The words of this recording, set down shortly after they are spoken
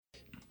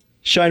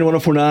Shine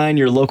 104.9,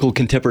 your local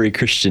contemporary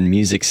Christian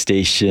music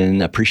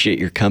station. Appreciate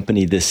your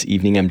company this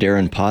evening. I'm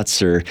Darren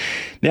Potzer.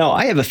 Now,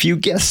 I have a few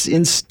guests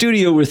in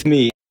studio with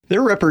me.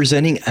 They're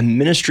representing a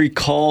ministry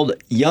called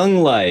Young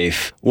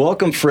Life.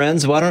 Welcome,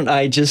 friends. Why don't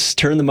I just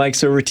turn the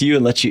mics over to you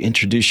and let you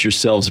introduce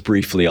yourselves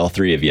briefly, all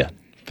three of you.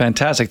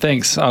 Fantastic.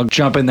 Thanks. I'll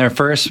jump in there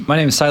first. My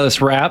name is Silas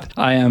Rapp.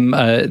 I am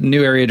a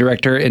new area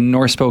director in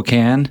North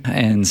Spokane.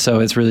 And so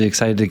it's really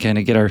excited to kind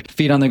of get our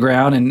feet on the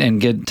ground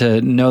and get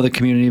to know the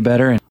community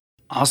better.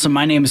 Awesome.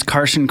 My name is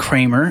Carson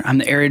Kramer. I'm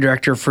the area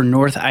director for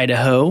North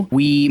Idaho.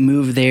 We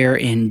moved there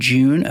in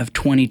June of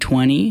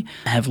 2020.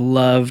 I have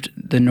loved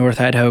the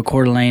North Idaho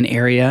Coeur d'Alene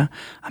area.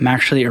 I'm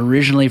actually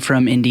originally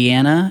from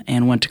Indiana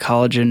and went to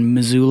college in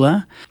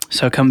Missoula.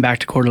 So coming back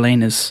to Coeur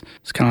d'Alene is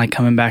kind of like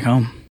coming back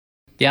home.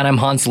 Yeah, and I'm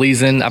Hans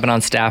Liesen. I've been on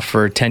staff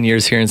for 10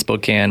 years here in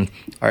Spokane.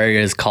 Our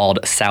area is called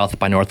South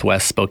by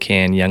Northwest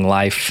Spokane Young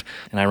Life,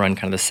 and I run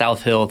kind of the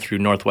South Hill through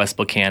Northwest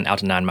Spokane out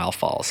to 9 Mile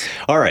Falls.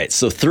 All right,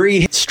 so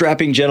three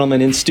strapping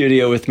gentlemen in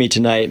studio with me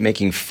tonight,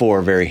 making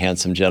four very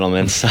handsome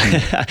gentlemen.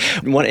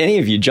 Want any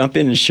of you jump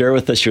in and share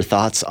with us your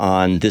thoughts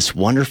on this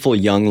wonderful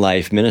Young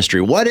Life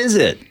ministry? What is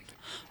it?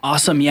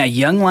 Awesome. Yeah,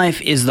 Young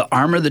Life is the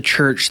arm of the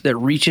church that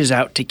reaches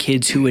out to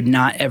kids who would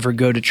not ever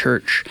go to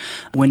church.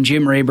 When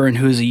Jim Rayburn,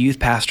 who is a youth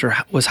pastor,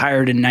 was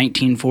hired in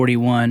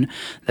 1941,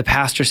 the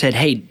pastor said,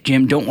 "Hey,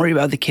 Jim, don't worry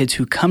about the kids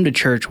who come to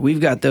church.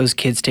 We've got those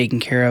kids taken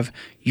care of.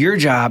 Your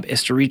job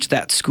is to reach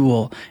that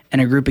school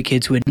and a group of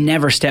kids who would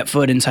never step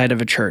foot inside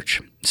of a church."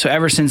 So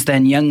ever since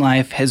then, Young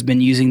Life has been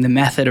using the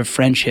method of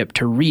friendship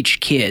to reach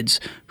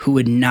kids who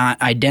would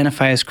not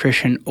identify as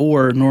Christian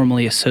or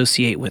normally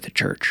associate with the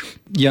church.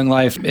 Young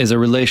Life is a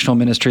relational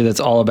ministry that's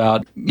all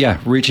about,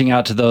 reaching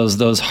out to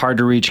those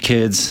hard-to-reach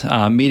kids,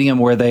 meeting them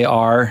where they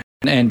are,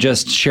 and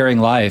just sharing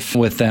life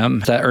with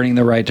them, that earning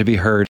the right to be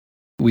heard.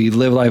 We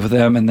live life with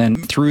them, and then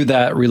through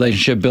that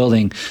relationship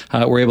building,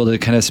 we're able to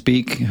kind of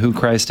speak who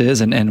Christ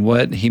is and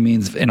what he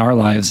means in our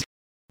lives.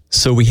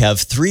 So we have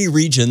three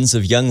regions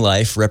of Young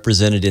Life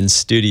represented in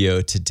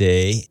studio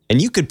today, and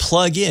you could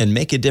plug in,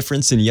 make a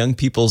difference in young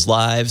people's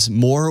lives.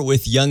 More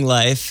with Young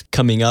Life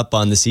coming up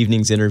on this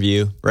evening's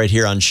interview right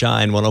here on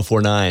Shine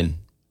 104.9.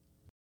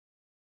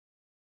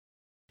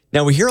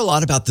 Now, we hear a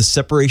lot about the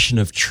separation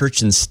of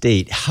church and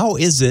state. How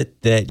is it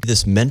that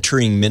this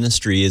mentoring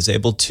ministry is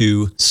able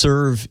to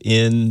serve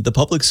in the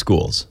public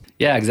schools?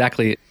 Yeah,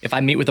 exactly. If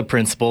I meet with a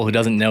principal who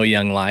doesn't know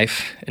Young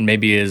Life and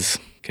maybe is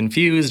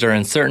confused or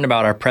uncertain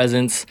about our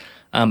presence,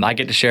 I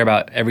get to share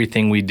about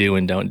everything we do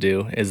and don't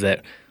do, is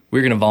that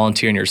we're going to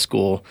volunteer in your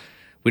school.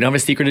 We don't have a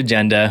secret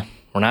agenda.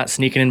 We're not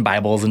sneaking in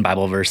Bibles and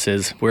Bible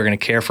verses. We're going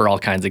to care for all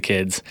kinds of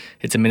kids.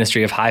 It's a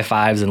ministry of high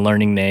fives and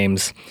learning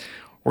names.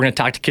 We're going to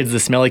talk to kids at the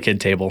smelly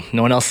kid table.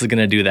 No one else is going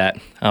to do that.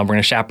 We're going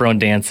to chaperone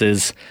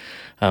dances,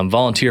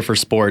 volunteer for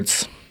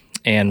sports,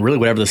 and really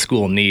whatever the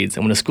school needs.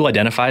 And when the school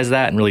identifies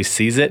that and really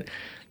sees it,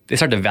 they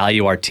start to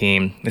value our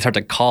team. They start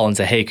to call and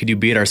say, "Hey, could you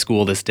be at our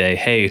school this day?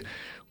 Hey,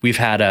 we've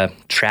had a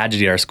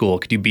tragedy at our school.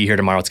 Could you be here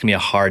tomorrow? It's going to be a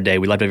hard day.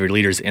 We'd love to have your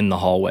leaders in the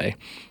hallway."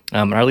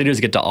 And our leaders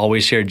get to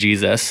always share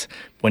Jesus.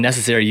 When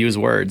necessary, use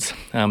words.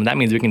 That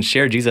means we can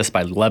share Jesus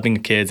by loving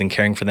kids and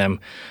caring for them.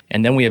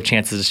 And then we have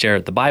chances to share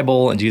the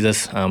Bible and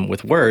Jesus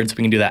with words.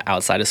 We can do that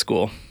outside of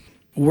school.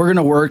 We're going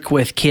to work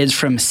with kids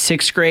from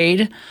 6th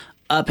grade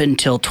up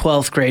until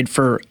 12th grade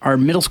for our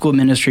middle school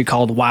ministry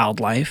called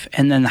Wildlife.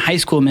 And then the high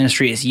school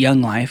ministry is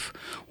Young Life.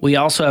 We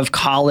also have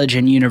college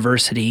and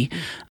university.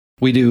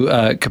 We do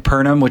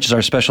Capernaum, which is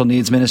our special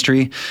needs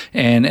ministry,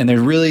 and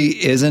there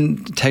really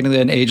isn't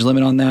technically an age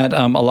limit on that.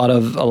 A lot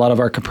of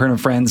our Capernaum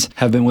friends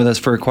have been with us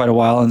for quite a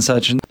while and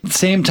such. And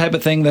same type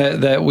of thing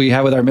that we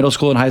have with our middle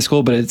school and high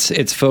school, but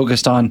it's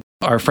focused on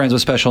our friends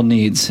with special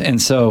needs.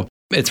 And so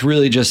it's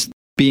really just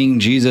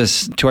being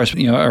Jesus to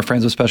our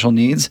friends with special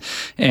needs,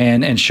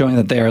 and showing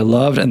that they are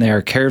loved and they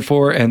are cared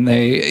for, and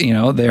they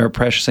are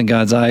precious in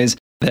God's eyes,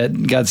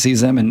 that God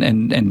sees them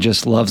and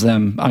just loves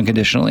them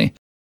unconditionally.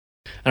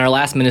 And our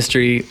last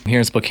ministry here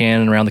in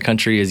Spokane and around the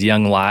country is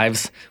Young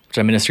Lives, which is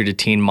our ministry to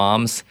teen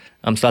moms.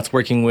 So that's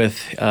working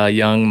with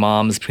young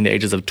moms between the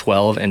ages of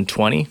 12 and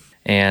 20.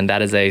 And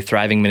that is a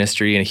thriving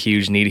ministry and a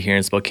huge need here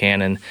in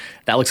Spokane. And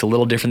that looks a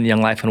little different than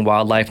Young Life and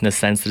Wildlife in the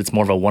sense that it's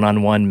more of a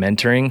one-on-one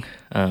mentoring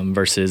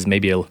versus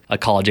maybe a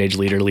college-age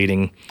leader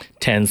leading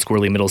 10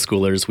 squirrely middle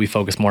schoolers. We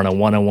focus more on a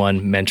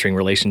one-on-one mentoring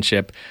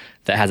relationship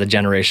that has a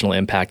generational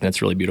impact, and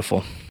it's really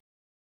beautiful.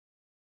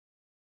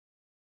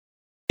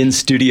 In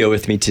studio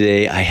with me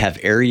today, I have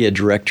area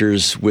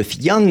directors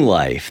with Young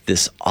Life,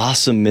 this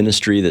awesome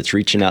ministry that's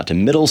reaching out to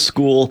middle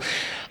school,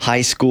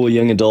 high school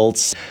young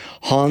adults.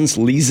 Hans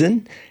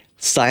Liesen,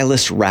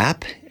 Silas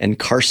Rapp, and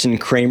Carson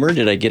Kramer.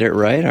 Did I get it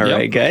right? All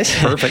right, guys.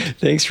 Perfect.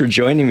 Thanks for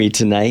joining me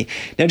tonight.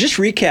 Now, just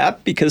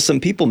recap, because some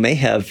people may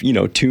have,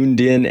 tuned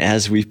in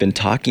as we've been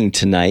talking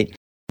tonight.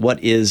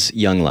 What is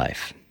Young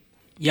Life?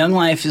 Young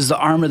Life is the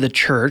arm of the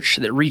church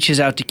that reaches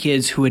out to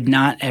kids who would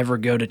not ever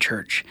go to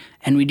church.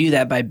 And we do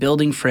that by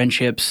building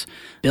friendships,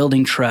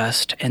 building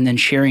trust, and then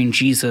sharing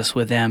Jesus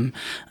with them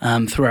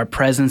through our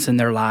presence in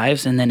their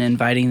lives, and then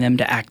inviting them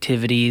to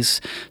activities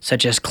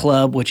such as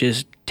club, which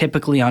is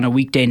typically on a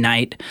weekday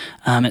night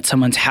at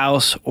someone's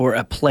house, or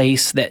a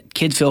place that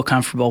kids feel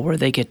comfortable where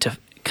they get to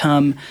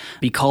come,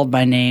 be called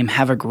by name,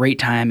 have a great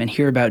time, and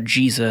hear about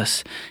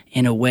Jesus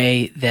in a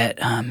way that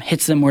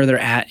hits them where they're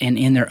at and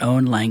in their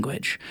own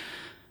language.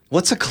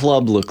 What's a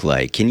club look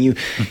like? Can you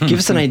give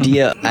us an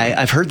idea?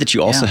 I've heard that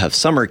you also have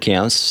summer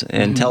camps,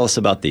 and tell us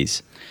about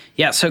these.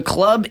 Yeah, so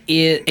club,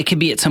 it could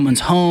be at someone's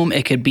home,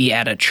 it could be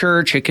at a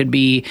church, it could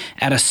be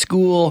at a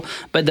school,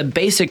 but the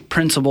basic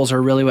principles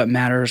are really what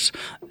matters.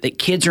 That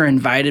kids are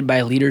invited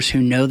by leaders who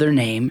know their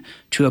name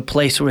to a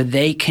place where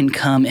they can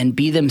come and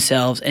be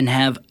themselves and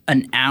have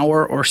an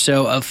hour or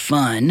so of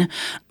fun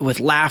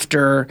with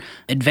laughter,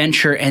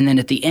 adventure, and then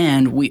at the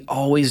end, we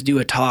always do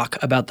a talk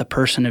about the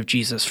person of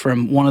Jesus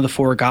from one of the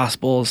four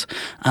Gospels,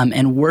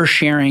 and we're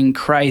sharing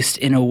Christ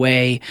in a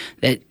way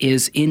that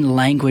is in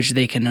language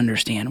they can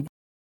understand.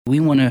 We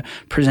want to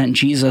present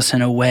Jesus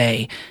in a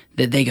way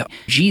that they go,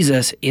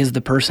 Jesus is the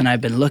person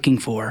I've been looking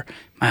for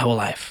my whole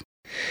life.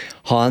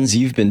 Hans,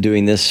 you've been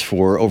doing this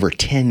for over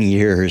 10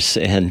 years,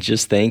 and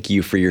just thank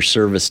you for your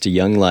service to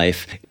Young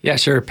Life. Yeah,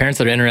 sure. Parents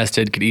that are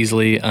interested could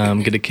easily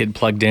get a kid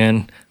plugged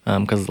in,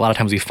 because a lot of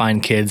times we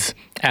find kids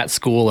at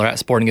school or at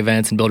sporting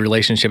events and build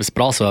relationships,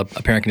 but also a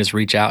parent can just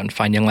reach out and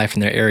find Young Life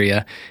in their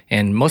area.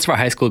 And most of our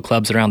high school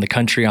clubs around the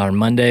country on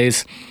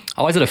Mondays,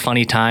 always at a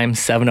funny time,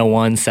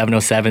 7:01,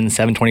 7:07,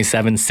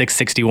 7:27,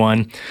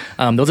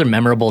 6:61. Those are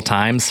memorable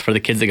times for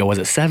the kids that go, was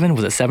it 7?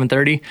 Was it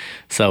 7:30?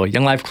 So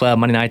Young Life Club,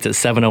 Monday nights at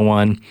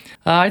 7:01.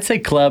 I'd say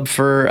club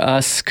for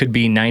us could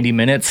be 90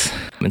 minutes.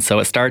 And so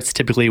it starts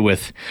typically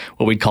with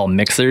what we'd call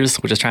mixers,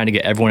 which is trying to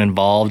get everyone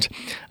involved.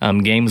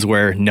 Games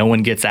where no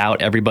one gets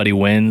out, everybody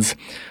wins.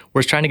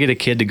 We're just trying to get a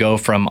kid to go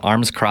from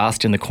arms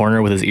crossed in the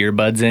corner with his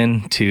earbuds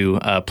in to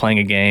playing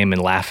a game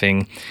and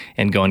laughing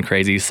and going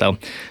crazy. So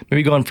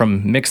maybe going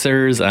from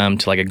mixers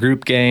to like a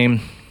group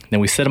game. Then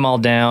we sit them all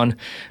down.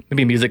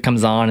 Maybe music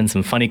comes on and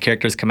some funny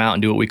characters come out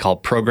and do what we call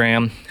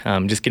program,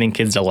 just getting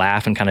kids to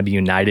laugh and kind of be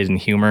united in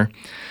humor.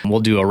 We'll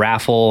do a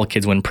raffle,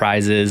 kids win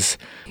prizes,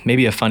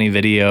 maybe a funny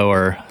video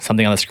or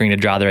something on the screen to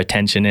draw their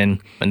attention in,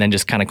 and then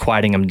just kind of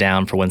quieting them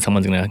down for when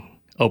someone's going to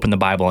open the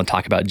Bible and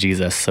talk about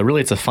Jesus. So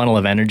really it's a funnel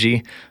of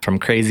energy from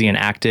crazy and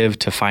active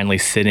to finally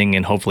sitting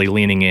and hopefully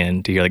leaning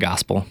in to hear the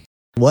gospel.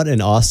 What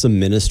an awesome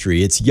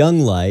ministry. It's Young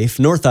Life,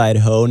 North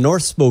Idaho,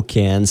 North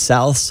Spokane,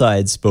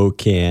 Southside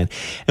Spokane.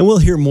 And we'll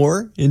hear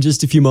more in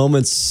just a few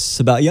moments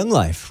about Young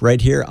Life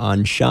right here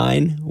on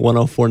Shine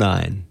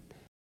 104.9.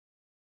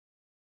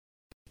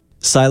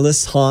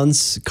 Silas,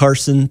 Hans,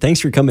 Carson, thanks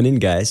for coming in,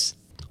 guys.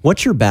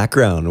 What's your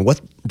background?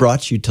 What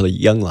brought you to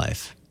Young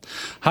Life?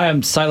 Hi,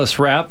 I'm Silas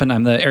Rapp, and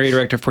I'm the area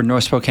director for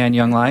North Spokane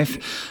Young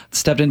Life.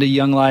 Stepped into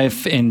Young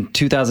Life in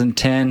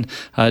 2010.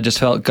 Just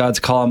felt God's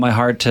call on my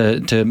heart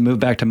to move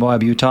back to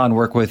Moab, Utah and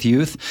work with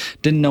youth.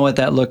 Didn't know what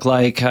that looked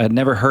like. I'd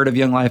never heard of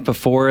Young Life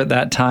before at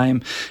that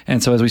time.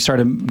 And so as we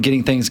started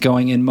getting things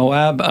going in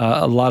Moab,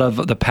 a lot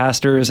of the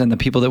pastors and the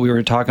people that we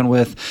were talking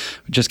with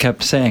just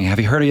kept saying, have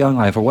you heard of Young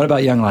Life? Or what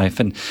about Young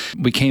Life? And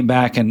we came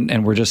back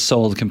and were just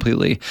sold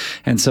completely.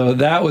 And so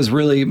that was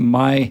really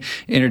my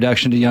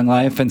introduction to Young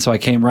Life. And so I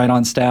came right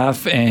on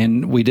staff,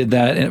 and we did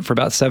that for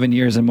about 7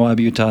 years in Moab,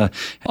 Utah.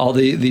 All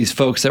these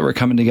folks that were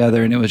coming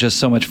together, and it was just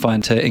so much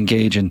fun to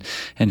engage and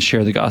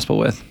share the gospel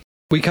with.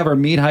 We cover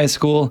Meade High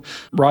School,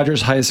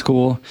 Rogers High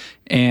School,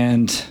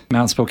 and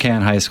Mount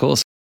Spokane High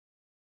Schools.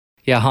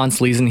 Yeah, Hans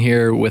Leeson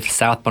here with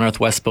South by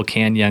Northwest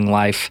Spokane Young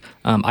Life.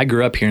 I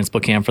grew up here in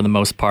Spokane for the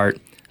most part.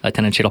 I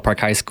attended Shadle Park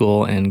High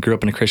School and grew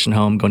up in a Christian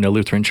home, going to a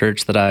Lutheran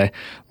church that I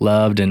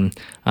loved and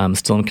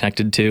still am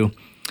connected to.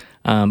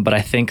 But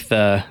I think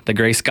the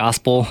grace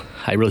gospel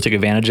I really took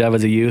advantage of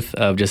as a youth,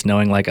 of just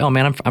knowing like, oh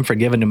man, I'm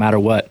forgiven no matter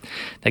what.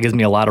 That gives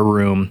me a lot of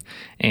room.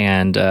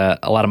 And a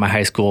lot of my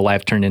high school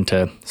life turned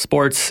into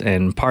sports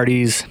and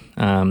parties.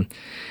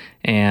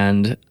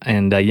 And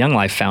Young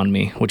Life found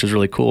me, which was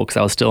really cool because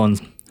I was still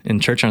in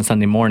church on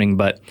Sunday morning,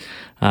 but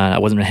I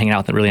wasn't hanging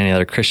out with really any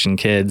other Christian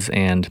kids.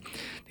 And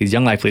these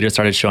Young Life leaders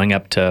started showing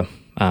up to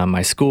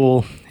my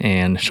school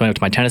and showing up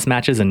to my tennis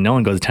matches, and no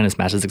one goes to tennis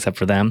matches except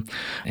for them,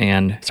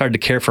 and started to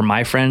care for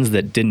my friends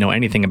that didn't know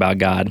anything about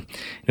God.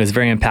 It was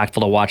very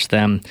impactful to watch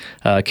them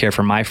care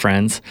for my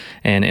friends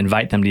and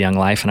invite them to Young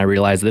Life, and I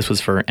realized this was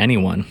for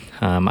anyone.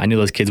 I knew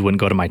those kids wouldn't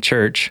go to my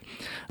church.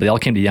 They all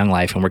came to Young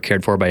Life and were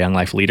cared for by a Young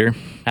Life leader.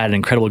 I had an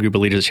incredible group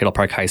of leaders at Shadle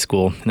Park High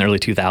School in the early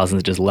 2000s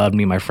that just loved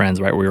me and my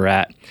friends right where we were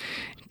at.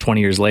 20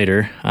 years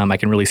later, I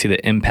can really see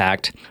the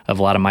impact of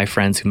a lot of my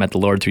friends who met the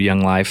Lord through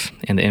Young Life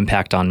and the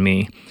impact on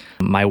me.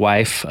 My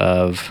wife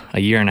of a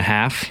year and a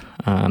half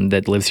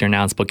that lives here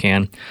now in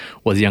Spokane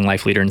was a Young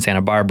Life leader in Santa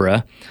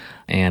Barbara,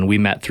 and we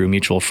met through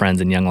mutual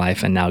friends in Young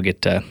Life and now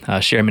get to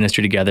share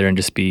ministry together and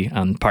just be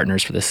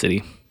partners for the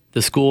city.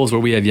 The schools where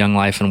we have Young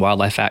Life and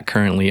Wildlife at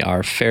currently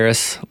are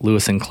Ferris,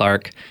 Lewis and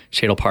Clark,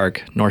 Shadle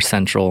Park, North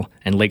Central,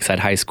 and Lakeside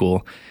High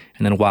School,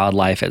 and then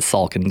Wildlife at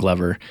Salk and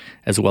Glover,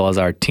 as well as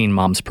our Teen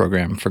Moms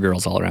program for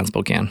girls all around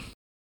Spokane.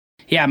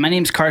 Yeah, my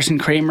name's Carson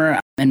Kramer,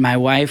 and my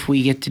wife,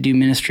 we get to do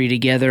ministry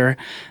together.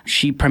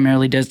 She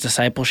primarily does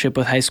discipleship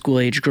with high school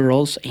age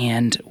girls,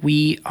 and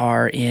we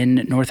are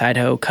in North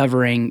Idaho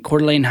covering Coeur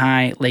d'Alene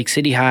High, Lake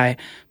City High,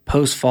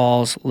 Post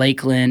Falls,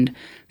 Lakeland,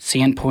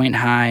 Sandpoint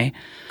High,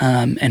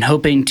 and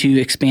hoping to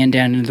expand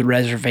down into the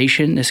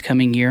reservation this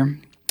coming year,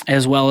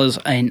 as well as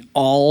an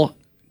all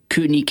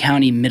Kootenai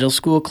County Middle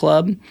School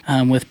Club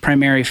with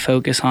primary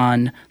focus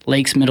on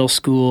Lakes Middle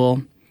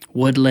School,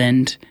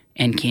 Woodland,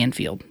 and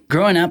Canfield.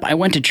 Growing up, I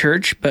went to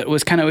church, but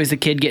was kind of always the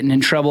kid getting in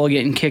trouble,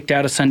 getting kicked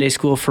out of Sunday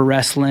school for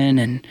wrestling,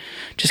 and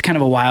just kind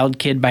of a wild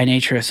kid by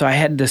nature. So I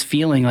had this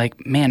feeling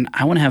like, man,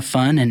 I want to have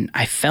fun. And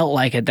I felt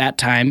like at that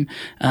time,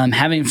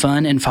 having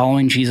fun and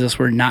following Jesus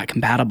were not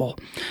compatible.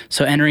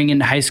 So entering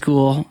into high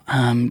school,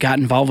 got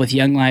involved with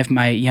Young Life.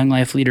 My Young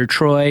Life leader,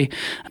 Troy,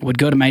 would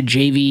go to my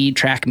JV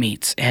track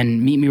meets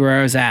and meet me where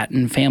I was at.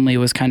 And family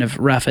was kind of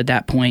rough at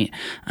that point.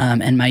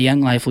 And my Young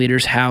Life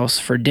leader's house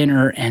for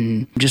dinner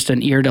and just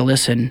an ear to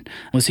listen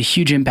was a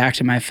huge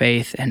impact in my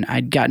faith. And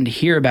I'd gotten to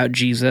hear about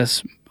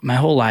Jesus my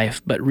whole life,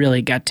 but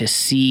really got to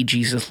see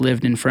Jesus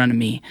lived in front of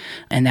me.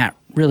 And that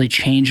really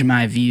changed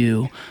my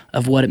view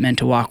of what it meant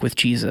to walk with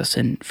Jesus.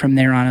 And from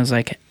there on, I was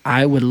like,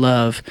 I would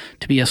love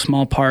to be a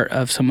small part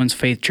of someone's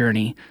faith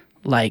journey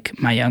like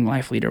my Young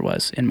Life leader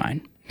was in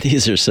mine.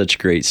 These are such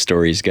great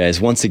stories, guys.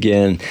 Once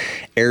again,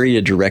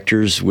 area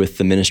directors with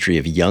the ministry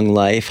of Young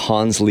Life,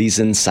 Hans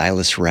Leeson,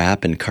 Silas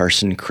Rapp, and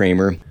Carson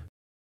Kramer.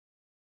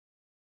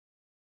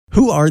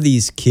 Who are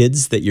these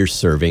kids that you're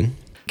serving?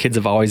 Kids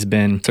have always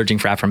been searching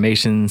for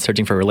affirmation,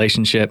 searching for a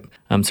relationship,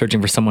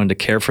 searching for someone to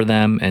care for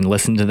them and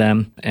listen to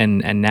them.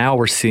 And now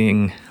we're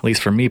seeing, at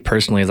least for me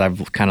personally, as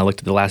I've kind of looked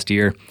at the last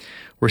year,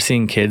 we're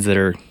seeing kids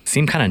that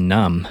seem kind of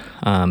numb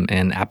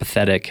and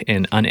apathetic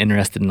and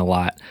uninterested in a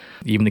lot.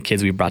 Even the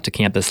kids we brought to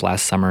camp this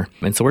last summer.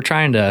 And so we're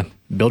trying to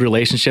build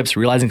relationships,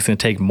 realizing it's going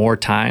to take more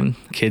time.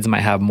 Kids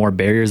might have more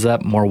barriers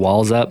up, more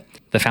walls up.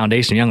 The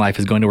foundation of Young Life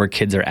is going to where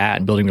kids are at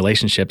and building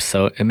relationships.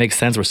 So it makes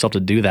sense we're still to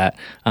do that.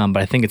 But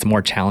I think it's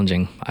more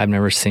challenging. I've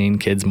never seen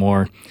kids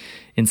more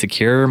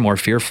insecure, more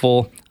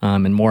fearful,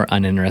 and more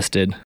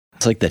uninterested.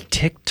 It's like the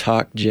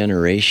TikTok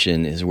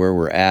generation is where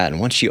we're at.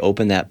 And once you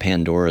open that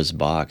Pandora's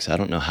box, I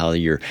don't know how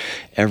you're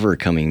ever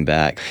coming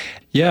back.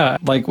 Yeah,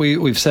 like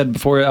we've said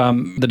before,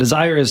 the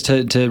desire is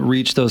to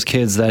reach those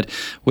kids that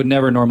would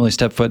never normally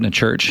step foot in a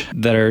church,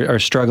 that are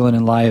struggling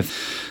in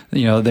life.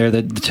 You know, they're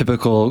the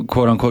typical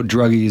quote unquote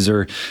druggies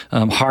or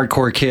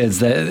hardcore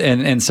kids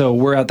and so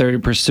we're out there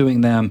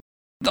pursuing them.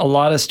 A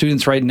lot of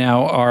students right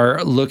now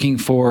are looking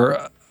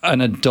for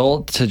an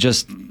adult to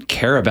just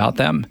care about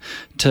them,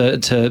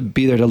 to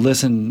be there to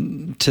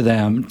listen to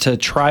them, to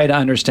try to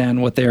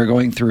understand what they are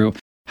going through.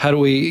 How do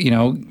we,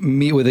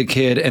 meet with a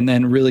kid and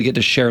then really get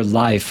to share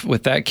life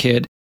with that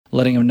kid,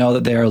 letting them know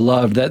that they are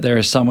loved, that there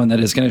is someone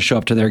that is going to show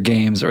up to their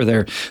games or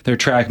their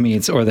track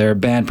meets or their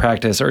band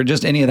practice or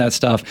just any of that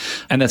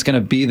stuff, and that's going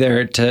to be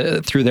there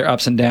through their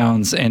ups and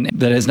downs, and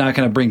that is not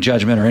going to bring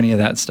judgment or any of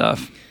that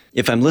stuff.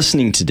 If I'm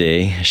listening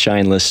today, a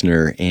Shine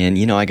listener, and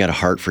I got a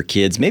heart for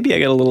kids, maybe I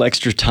got a little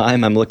extra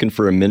time, I'm looking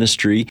for a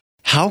ministry.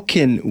 How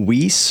can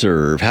we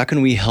serve? How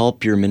can we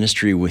help your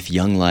ministry with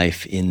Young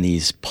Life in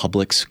these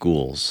public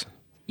schools?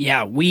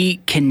 Yeah, we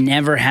can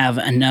never have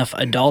enough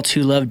adults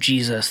who love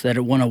Jesus that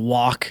want to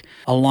walk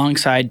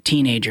alongside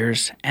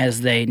teenagers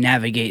as they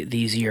navigate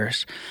these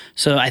years.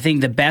 So I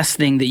think the best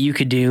thing that you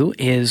could do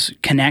is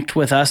connect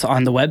with us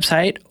on the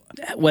website,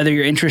 whether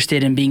you're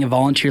interested in being a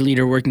volunteer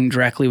leader working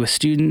directly with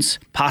students,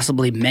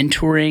 possibly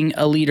mentoring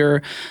a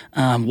leader,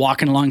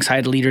 walking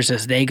alongside leaders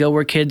as they go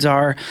where kids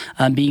are,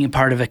 being a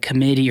part of a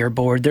committee or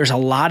board. There's a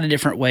lot of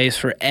different ways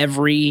for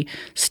every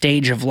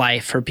stage of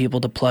life for people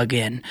to plug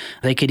in.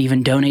 They could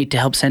even donate to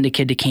help send a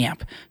kid to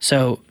camp.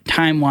 So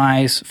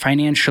time-wise,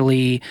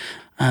 financially,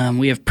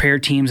 we have prayer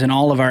teams in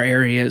all of our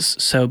areas,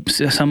 so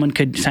someone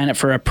could sign up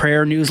for a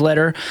prayer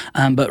newsletter.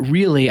 But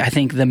really, I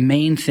think the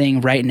main thing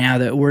right now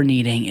that we're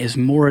needing is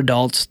more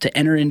adults to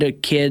enter into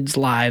kids'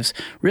 lives,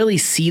 really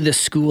see the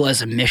school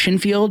as a mission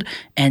field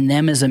and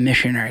them as a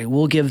missionary.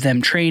 We'll give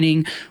them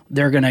training.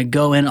 They're going to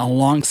go in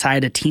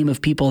alongside a team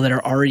of people that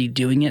are already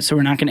doing it. So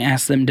we're not going to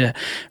ask them to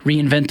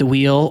reinvent the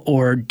wheel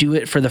or do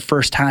it for the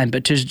first time,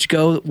 but to just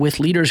go with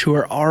leaders who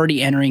are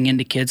already entering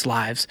into kids'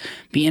 lives,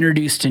 be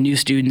introduced to new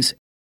students.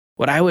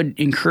 What I would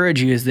encourage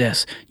you is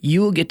this.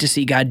 You will get to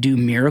see God do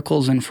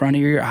miracles in front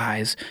of your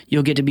eyes.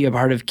 You'll get to be a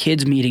part of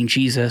kids meeting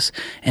Jesus.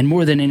 And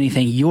more than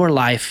anything, your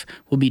life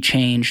will be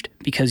changed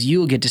because you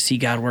will get to see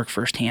God work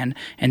firsthand.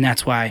 And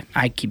that's why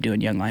I keep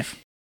doing Young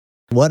Life.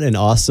 What an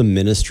awesome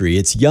ministry.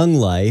 It's Young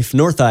Life,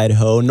 North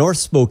Idaho, North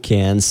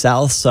Spokane,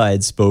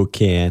 Southside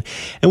Spokane.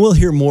 And we'll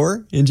hear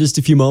more in just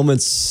a few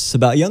moments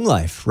about Young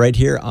Life right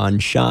here on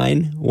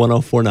Shine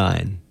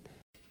 104.9.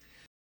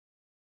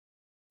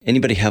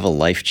 Anybody have a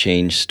life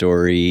change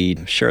story?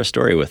 Share a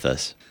story with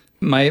us.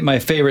 My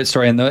favorite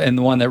story and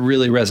the one that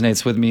really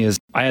resonates with me is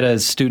I had a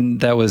student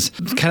that was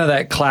kind of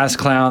that class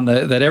clown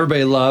that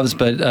everybody loves,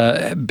 but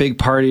big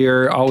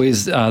partier,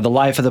 always the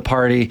life of the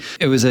party.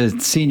 It was a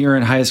senior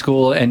in high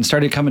school and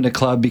started coming to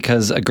club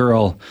because a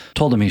girl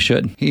told him he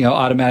should.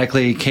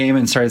 Automatically came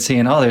and started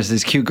seeing, there's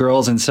these cute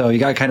girls, and so he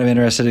got kind of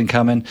interested in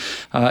coming.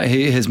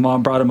 His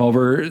mom brought him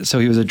over, so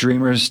he was a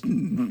dreamer,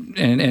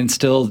 and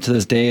still to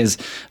this day is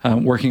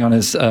working on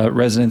his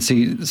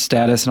residency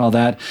status and all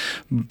that.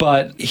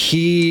 But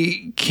he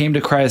came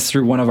to Christ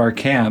through one of our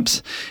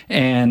camps,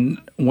 and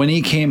when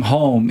he came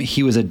home,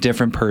 he was a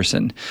different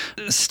person.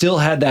 Still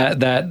had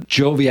that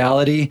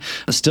joviality,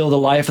 still the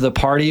life of the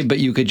party, but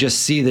you could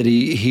just see that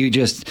he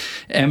just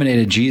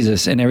emanated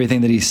Jesus in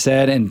everything that he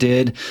said and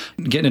did,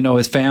 getting to know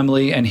his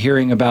family and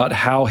hearing about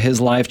how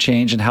his life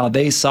changed and how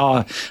they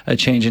saw a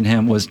change in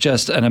him was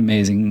just an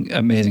amazing,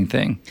 amazing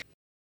thing.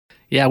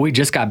 Yeah, we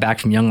just got back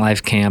from Young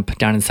Life Camp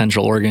down in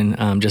Central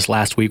Oregon just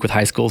last week with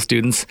high school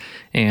students.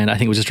 And I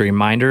think it was just a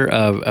reminder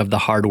of the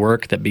hard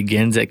work that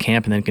begins at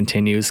camp and then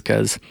continues,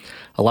 because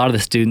a lot of the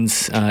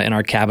students in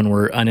our cabin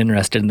were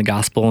uninterested in the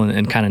gospel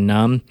and kind of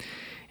numb.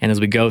 And as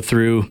we go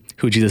through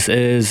who Jesus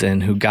is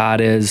and who God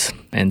is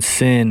and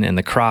sin and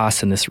the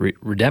cross and this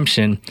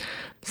redemption,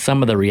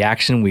 some of the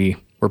reaction we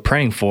were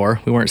praying for,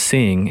 we weren't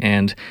seeing.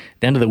 And at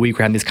the end of the week,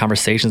 we're having these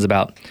conversations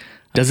about,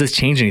 does this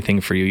change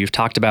anything for you? You've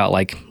talked about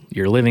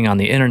you're living on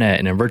the internet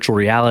and in virtual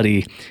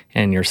reality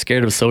and you're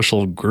scared of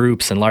social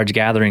groups and large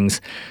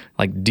gatherings.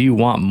 Do you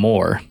want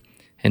more?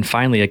 And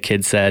finally a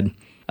kid said,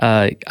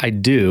 I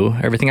do.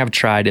 Everything I've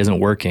tried isn't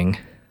working,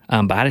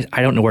 but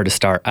I don't know where to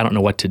start. I don't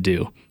know what to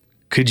do.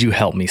 Could you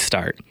help me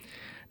start?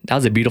 That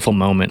was a beautiful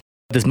moment.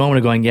 This moment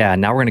of going,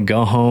 now we're going to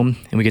go home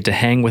and we get to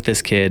hang with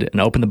this kid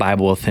and open the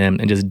Bible with him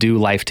and just do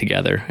life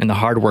together. And the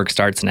hard work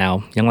starts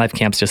now. Young Life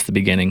Camp's just the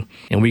beginning,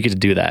 and we get to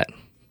do that.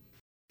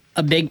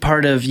 A big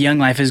part of Young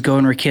Life is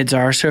going where kids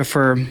are. So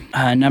for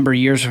a number of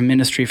years of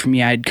ministry for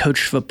me, I had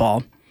coached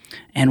football.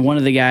 And one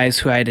of the guys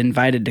who I had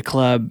invited to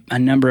club a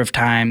number of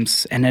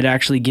times and had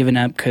actually given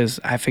up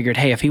because I figured,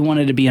 hey, if he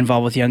wanted to be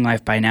involved with Young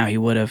Life by now, he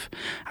would have.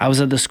 I was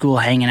at the school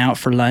hanging out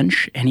for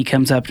lunch, and he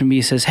comes up to me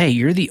and says, hey,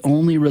 you're the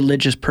only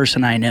religious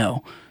person I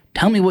know.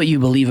 Tell me what you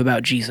believe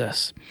about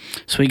Jesus.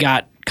 So we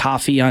got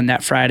coffee on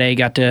that Friday,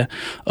 got to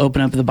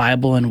open up the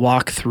Bible and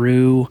walk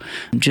through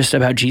just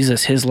about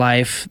Jesus, his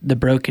life, the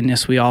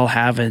brokenness we all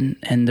have, and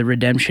the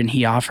redemption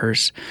he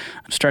offers.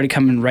 Started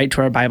coming right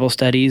to our Bible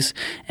studies,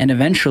 and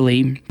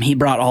eventually he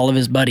brought all of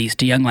his buddies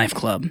to Young Life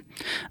Club.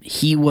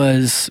 He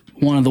was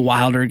one of the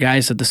wilder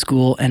guys at the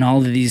school, and all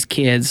of these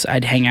kids,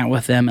 I'd hang out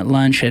with them at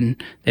lunch,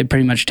 and they'd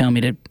pretty much tell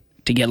me to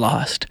get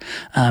lost.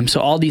 So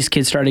all these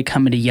kids started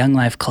coming to Young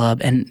Life Club,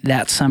 and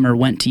that summer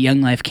went to Young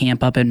Life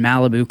Camp up in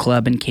Malibu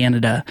Club in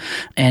Canada.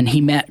 And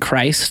he met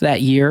Christ that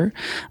year.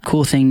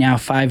 Cool thing now,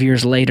 5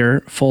 years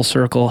later, full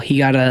circle, he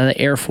got out of the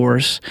Air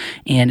Force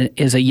and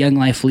is a Young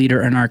Life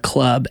leader in our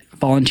club,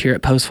 volunteer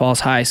at Post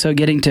Falls High. So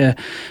getting to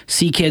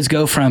see kids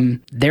go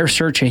from they're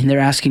searching, they're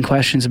asking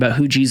questions about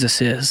who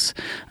Jesus is.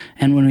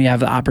 And when we have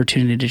the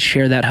opportunity to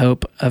share that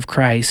hope of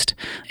Christ,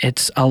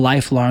 it's a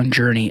lifelong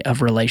journey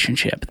of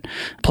relationship.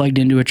 Plugged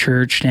into a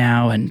church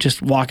now and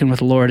just walking with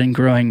the Lord and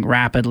growing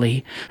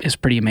rapidly is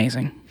pretty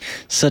amazing.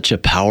 Such a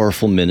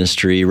powerful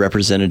ministry,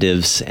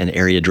 representatives and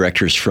area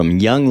directors from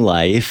Young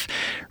Life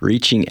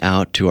reaching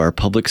out to our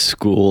public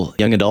school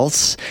young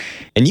adults.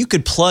 And you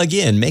could plug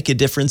in, make a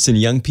difference in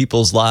young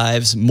people's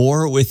lives.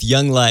 More with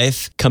Young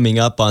Life coming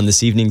up on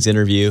this evening's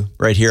interview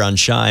right here on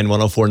Shine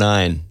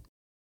 104.9.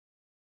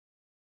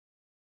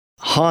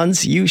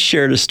 Hans, you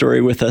shared a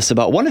story with us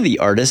about one of the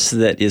artists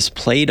that is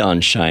played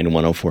on Shine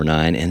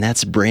 104.9, and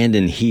that's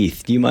Brandon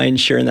Heath. Do you mind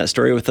sharing that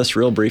story with us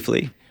real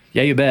briefly?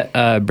 Yeah, you bet.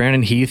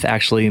 Brandon Heath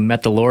actually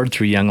met the Lord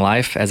through Young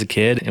Life as a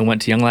kid and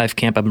went to Young Life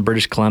Camp up in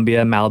British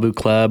Columbia, Malibu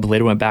Club,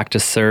 later went back to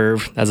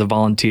serve as a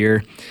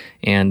volunteer,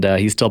 and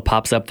he still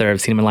pops up there.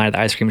 I've seen him in line at the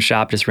ice cream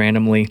shop just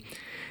randomly.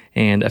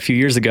 And a few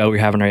years ago, we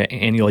were having our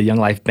annual Young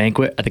Life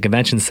banquet at the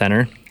convention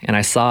center, and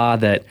I saw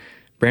that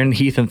Brandon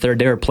Heath and Third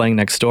Day were playing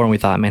next door, and we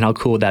thought, man, how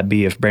cool would that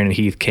be if Brandon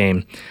Heath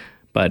came?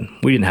 But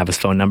we didn't have his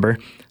phone number.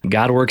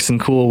 God works in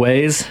cool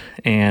ways,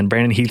 and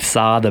Brandon Heath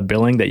saw the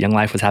billing that Young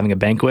Life was having a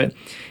banquet,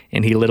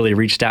 and he literally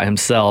reached out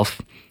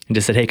himself and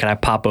just said, hey, could I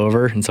pop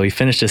over? And so he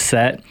finished his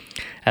set.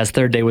 As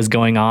Third Day was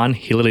going on,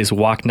 he literally just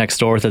walked next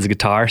door with his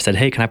guitar, said,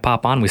 hey, can I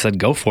pop on? We said,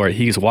 go for it.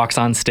 He just walks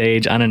on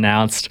stage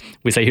unannounced.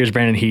 We say, here's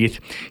Brandon Heath.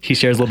 He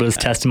shares a little bit of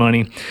his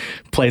testimony,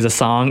 plays a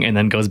song, and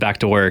then goes back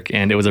to work.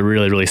 And it was a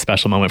really, really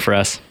special moment for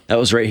us. That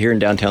was right here in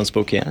downtown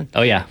Spokane?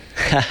 Oh, yeah.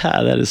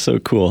 That is so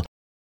cool.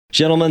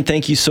 Gentlemen,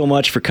 thank you so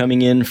much for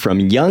coming in from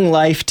Young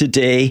Life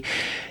today.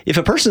 If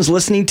a person's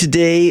listening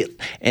today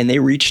and they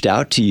reached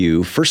out to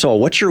you, first of all,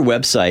 what's your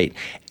website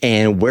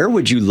and where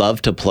would you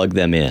love to plug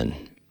them in?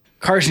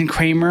 Carson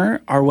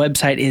Kramer, our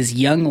website is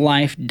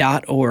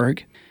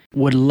younglife.org.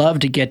 Would love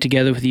to get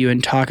together with you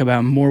and talk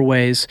about more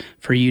ways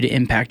for you to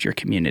impact your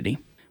community.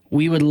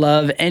 We would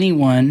love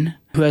anyone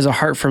who has a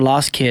heart for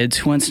lost kids,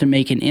 who wants to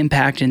make an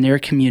impact in their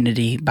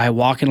community by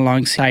walking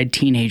alongside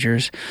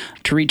teenagers,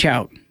 to reach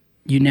out.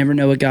 You never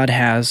know what God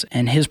has,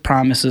 and his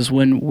promises,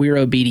 when we're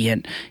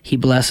obedient, he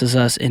blesses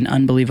us in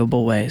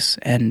unbelievable ways.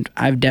 And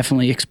I've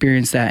definitely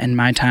experienced that in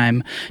my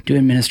time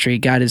doing ministry.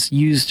 God has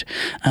used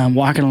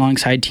walking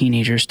alongside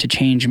teenagers to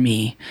change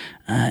me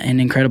in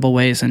incredible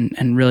ways,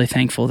 and really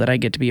thankful that I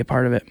get to be a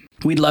part of it.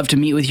 We'd love to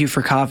meet with you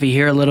for coffee,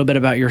 hear a little bit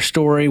about your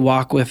story,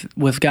 walk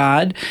with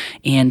God,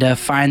 and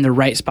find the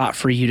right spot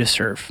for you to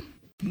serve.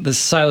 This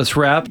is Silas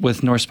Rapp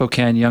with North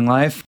Spokane Young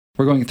Life.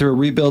 We're going through a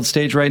rebuild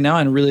stage right now,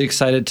 and really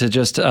excited to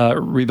just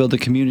rebuild the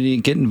community,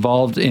 get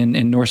involved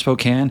in North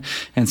Spokane.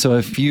 And so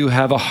if you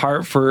have a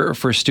heart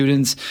for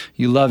students,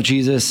 you love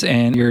Jesus,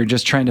 and you're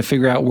just trying to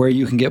figure out where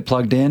you can get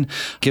plugged in,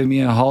 give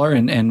me a holler,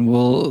 and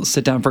we'll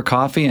sit down for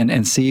coffee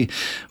and see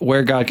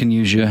where God can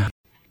use you.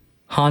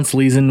 Hans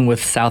Liesen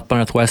with South by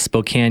Northwest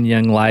Spokane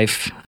Young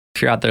Life.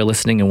 If you're out there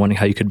listening and wondering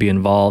how you could be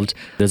involved,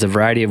 there's a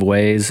variety of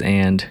ways,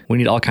 and we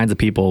need all kinds of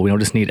people. We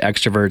don't just need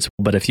extroverts,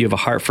 but if you have a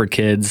heart for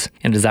kids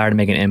and desire to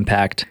make an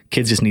impact,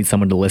 kids just need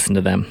someone to listen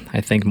to them.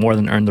 I think more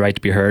than earn the right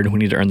to be heard, we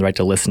need to earn the right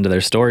to listen to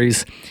their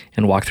stories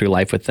and walk through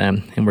life with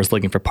them, and we're just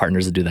looking for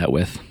partners to do that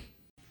with.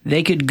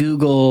 They could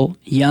Google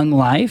Young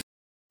Life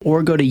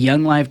or go to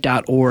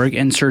younglife.org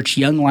and search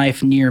Young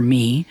Life near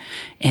me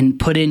and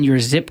put in your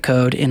zip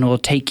code, and it will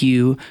take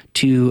you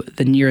to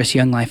the nearest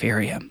Young Life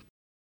area.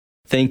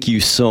 Thank you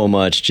so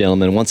much,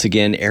 gentlemen. Once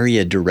again,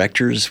 area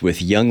directors with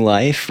Young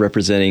Life,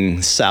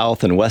 representing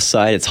South and West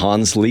Side, it's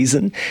Hans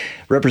Liesen.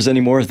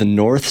 Representing more of the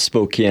North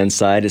Spokane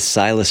side is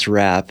Silas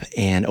Rapp.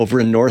 And over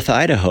in North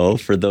Idaho,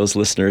 for those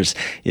listeners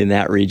in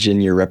that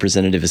region, your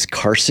representative is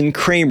Carson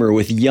Kramer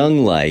with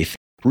Young Life,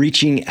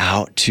 reaching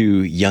out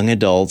to young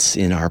adults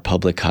in our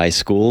public high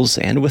schools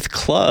and with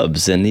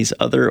clubs and these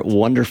other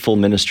wonderful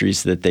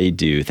ministries that they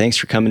do. Thanks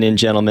for coming in,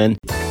 gentlemen.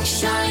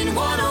 Shine